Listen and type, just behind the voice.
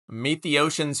Meet the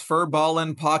ocean's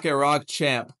fur-ballin' pocket rock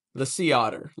champ, the sea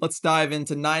otter. Let's dive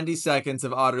into 90 seconds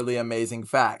of utterly amazing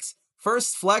facts.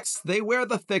 First flex, they wear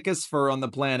the thickest fur on the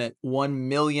planet, 1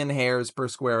 million hairs per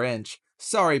square inch.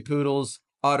 Sorry, poodles,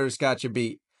 otters got you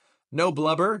beat. No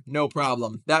blubber, no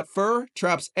problem. That fur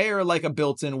traps air like a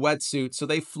built-in wetsuit, so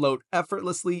they float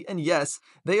effortlessly, and yes,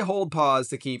 they hold paws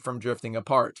to keep from drifting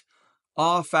apart.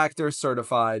 Awe factor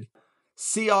certified.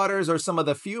 Sea otters are some of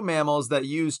the few mammals that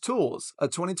use tools. A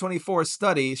 2024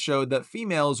 study showed that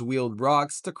females wield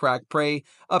rocks to crack prey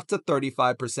up to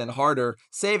 35% harder,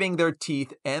 saving their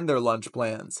teeth and their lunch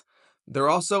plans. They're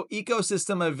also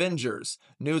ecosystem avengers.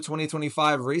 New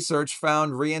 2025 research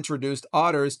found reintroduced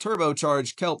otters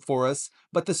turbocharge kelp forests,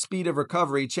 but the speed of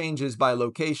recovery changes by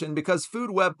location because food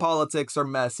web politics are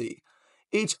messy.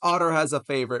 Each otter has a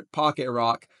favorite pocket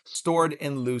rock stored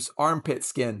in loose armpit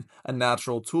skin, a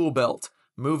natural tool belt.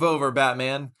 Move over,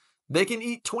 Batman. They can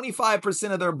eat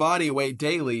 25% of their body weight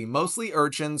daily, mostly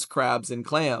urchins, crabs, and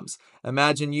clams.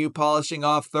 Imagine you polishing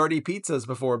off 30 pizzas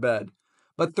before bed.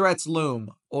 But threats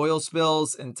loom: oil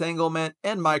spills, entanglement,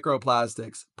 and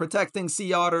microplastics. Protecting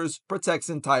sea otters protects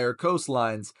entire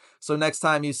coastlines. So next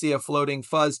time you see a floating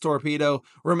fuzz torpedo,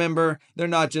 remember, they're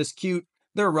not just cute,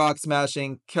 they're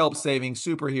rock-smashing, kelp-saving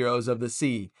superheroes of the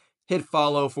sea. Hit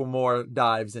follow for more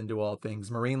dives into all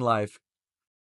things marine life.